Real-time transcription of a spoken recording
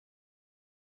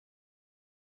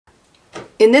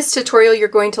In this tutorial, you're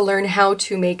going to learn how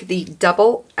to make the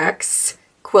Double X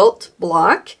quilt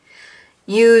block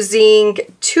using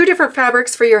 2 different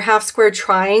fabrics for your half square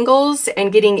triangles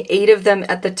and getting 8 of them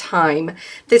at the time.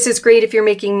 This is great if you're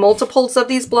making multiples of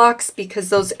these blocks because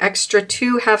those extra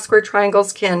 2 half square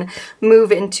triangles can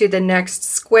move into the next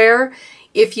square.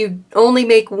 If you only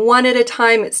make 1 at a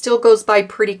time, it still goes by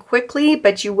pretty quickly,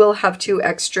 but you will have 2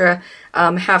 extra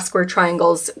half square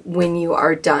triangles when you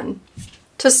are done.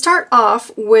 To start off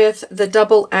with the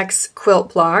Double X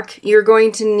quilt block, you're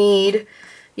going to need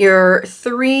your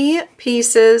 3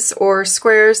 pieces or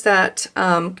squares that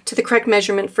to the correct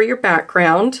measurement for your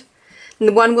background.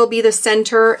 And one will be the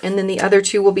center, and then the other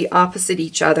 2 will be opposite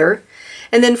each other.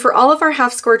 And then for all of our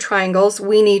half square triangles,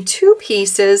 we need 2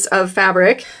 pieces of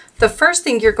fabric. The first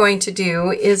thing you're going to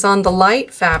do is on the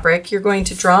light fabric, you're going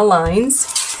to draw lines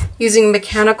using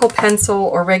mechanical pencil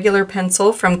or regular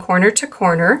pencil from corner to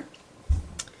corner.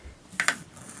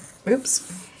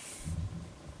 Oops.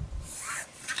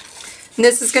 And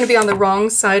this is going to be on the wrong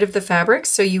side of the fabric,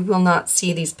 so you will not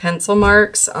see these pencil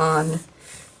marks on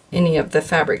any of the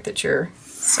fabric that you're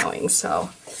sewing.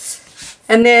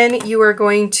 And then you are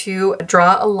going to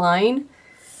draw a line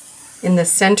in the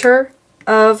center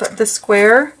of the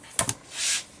square,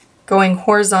 going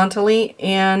horizontally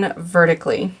and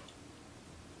vertically.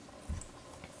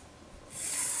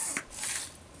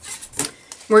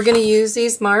 We're going to use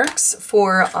these marks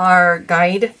for our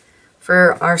guide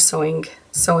for our sewing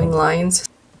lines.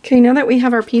 Okay, now that we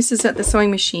have our pieces at the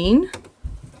sewing machine,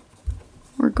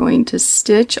 we're going to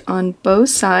stitch on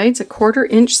both sides a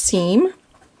 1/4 inch seam.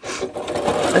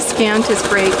 A scant is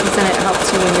great because then it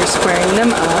helps you when you're squaring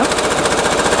them up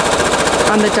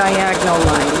on the diagonal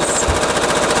lines.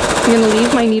 I'm going to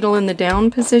leave my needle in the down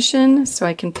position so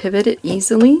I can pivot it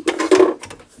easily.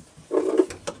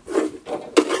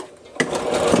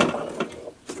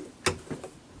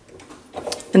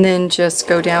 And then just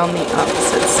go down the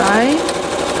opposite side.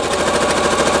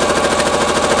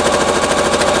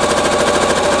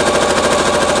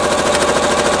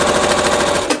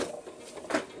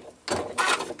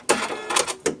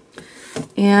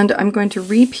 And I'm going to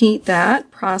repeat that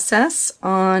process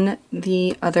on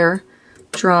the other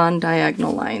drawn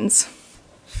diagonal lines.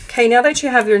 Okay, now that you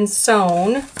have your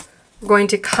sewn, we're going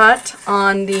to cut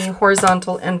on the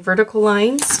horizontal and vertical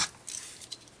lines.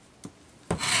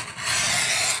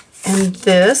 And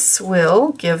this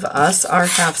will give us our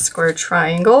half square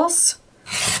triangles,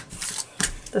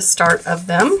 the start of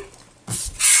them.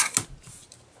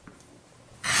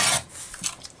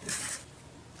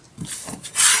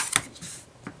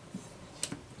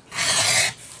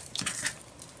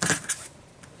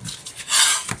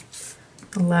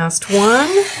 The last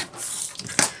one.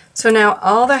 So now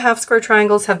all the half square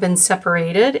triangles have been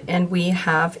separated and we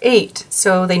have 8.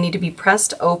 So they need to be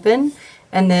pressed open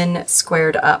and then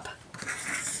squared up.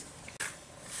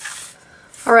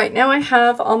 Alright, now I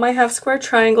have all my half square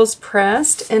triangles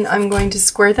pressed and I'm going to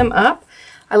square them up.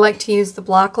 I like to use the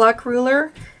block lock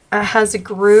ruler. It has a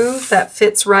groove that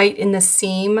fits right in the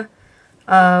seam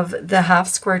of the half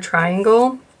square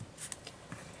triangle.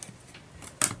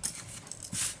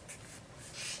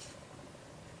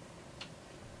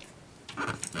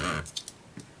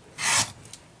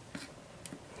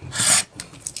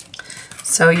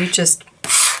 So you just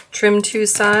trim 2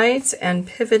 sides and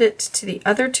pivot it to the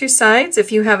other 2 sides.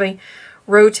 If you have a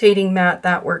rotating mat,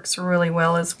 that works really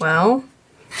well as well.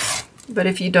 But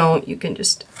if you don't, you can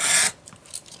just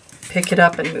pick it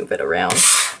up and move it around.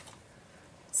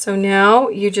 So now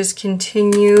you just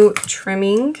continue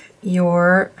trimming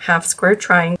your half square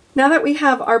triangle. Now that we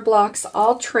have our blocks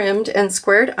all trimmed and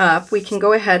squared up, we can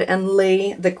go ahead and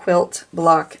lay the quilt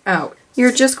block out.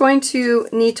 You're just going to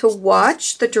need to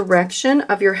watch the direction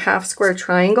of your half square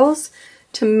triangles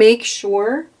to make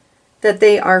sure that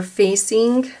they are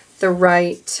facing the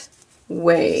right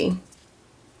way.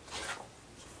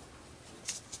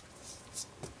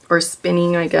 Or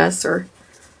spinning, I guess, or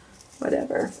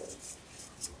whatever.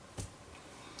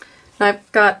 I've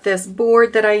got this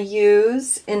board that I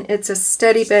use, and it's a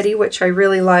Steady Betty, which I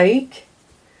really like.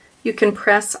 You can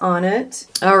press on it.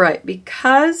 Alright,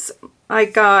 because I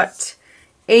got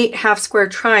 8 half square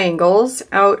triangles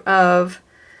out of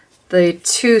the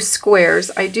 2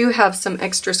 squares. I do have some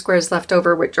extra squares left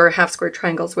over, which are half square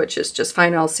triangles, which is just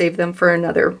fine. I'll save them for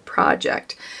another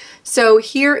project. So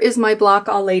here is my block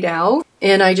all laid out,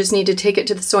 and I just need to take it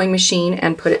to the sewing machine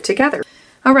and put it together.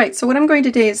 Alright, so what I'm going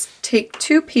to do is take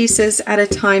 2 pieces at a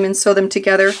time and sew them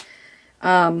together,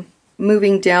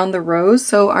 moving down the rows.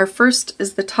 So our first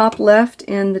is the top left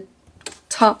and the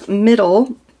top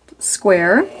middle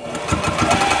square.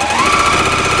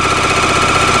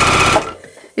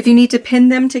 If you need to pin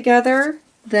them together,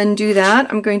 then do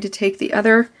that. I'm going to take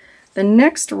the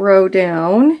next row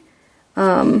down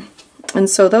and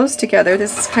sew those together.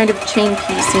 This is kind of chain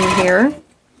piecing here.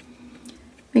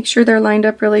 Make sure they're lined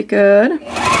up really good.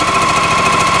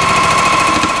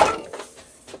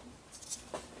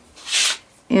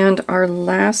 And our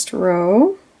last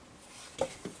row.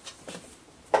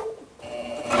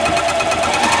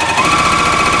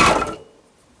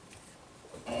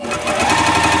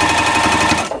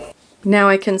 Now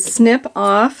I can snip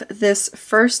off this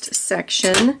first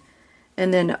section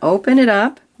and then open it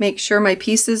up, make sure my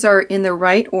pieces are in the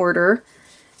right order,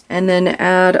 and then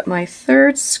add my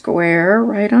third square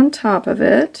right on top of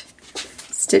it.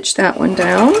 Stitch that one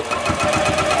down.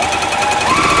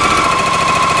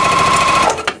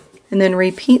 And then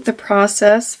repeat the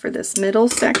process for this middle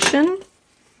section.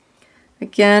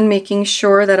 Again, making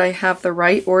sure that I have the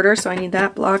right order, so I need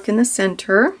that block in the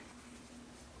center.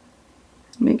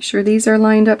 Make sure these are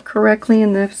lined up correctly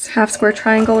and this half square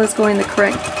triangle is going the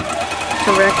correct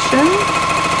direction.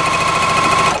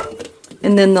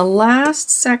 And then the last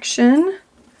section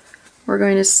we're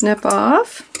going to snip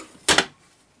off,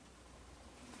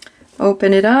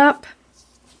 open it up,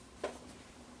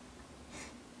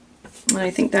 and I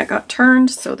think that got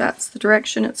turned, so that's the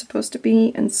direction it's supposed to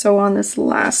be, and sew on this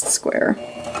last square.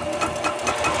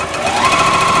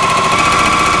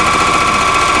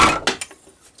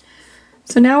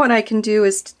 So now what I can do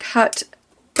is cut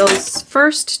those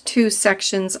first two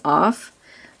sections off,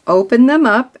 open them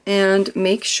up, and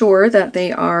make sure that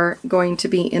they are going to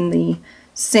be in the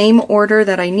same order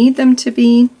that I need them to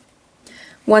be.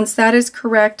 Once that is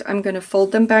correct, I'm going to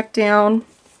fold them back down,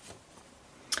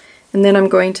 and then I'm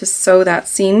going to sew that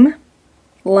seam,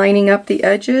 lining up the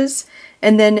edges,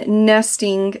 and then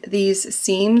nesting these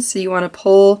seams. So you want to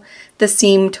pull the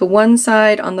seam to one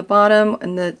side on the bottom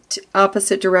and the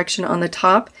opposite direction on the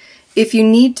top. If you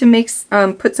need to make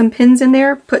put some pins in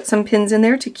there, put some pins in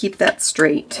there to keep that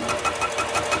straight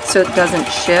so it doesn't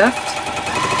shift.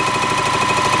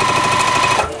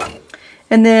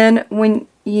 And then when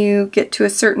you get to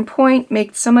a certain point,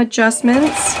 make some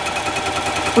adjustments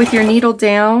with your needle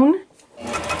down,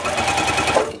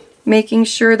 making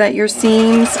sure that your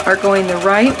seams are going the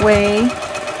right way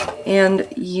and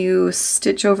you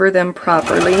stitch over them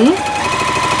properly.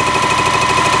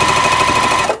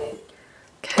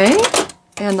 Okay,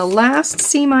 and the last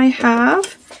seam I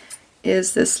have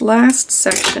is this last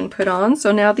section put on.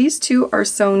 So now these two are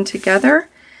sewn together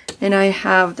and I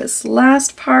have this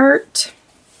last part.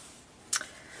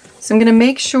 So I'm going to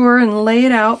make sure and lay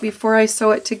it out before I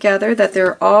sew it together that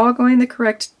they're all going the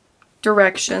correct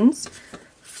directions.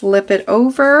 Flip it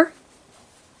over.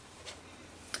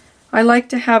 I like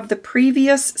to have the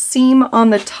previous seam on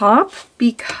the top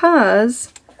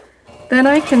because then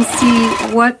I can see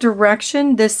what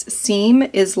direction this seam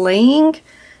is laying.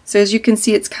 So as you can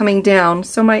see, it's coming down.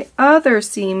 So my other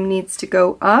seam needs to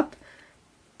go up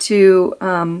to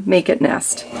make it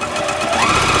nest.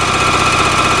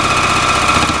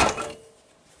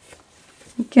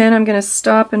 Again, I'm going to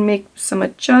stop and make some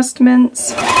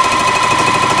adjustments.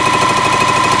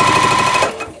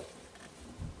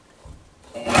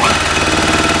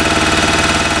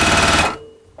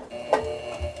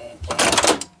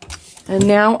 And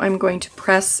now I'm going to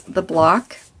press the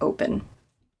block open.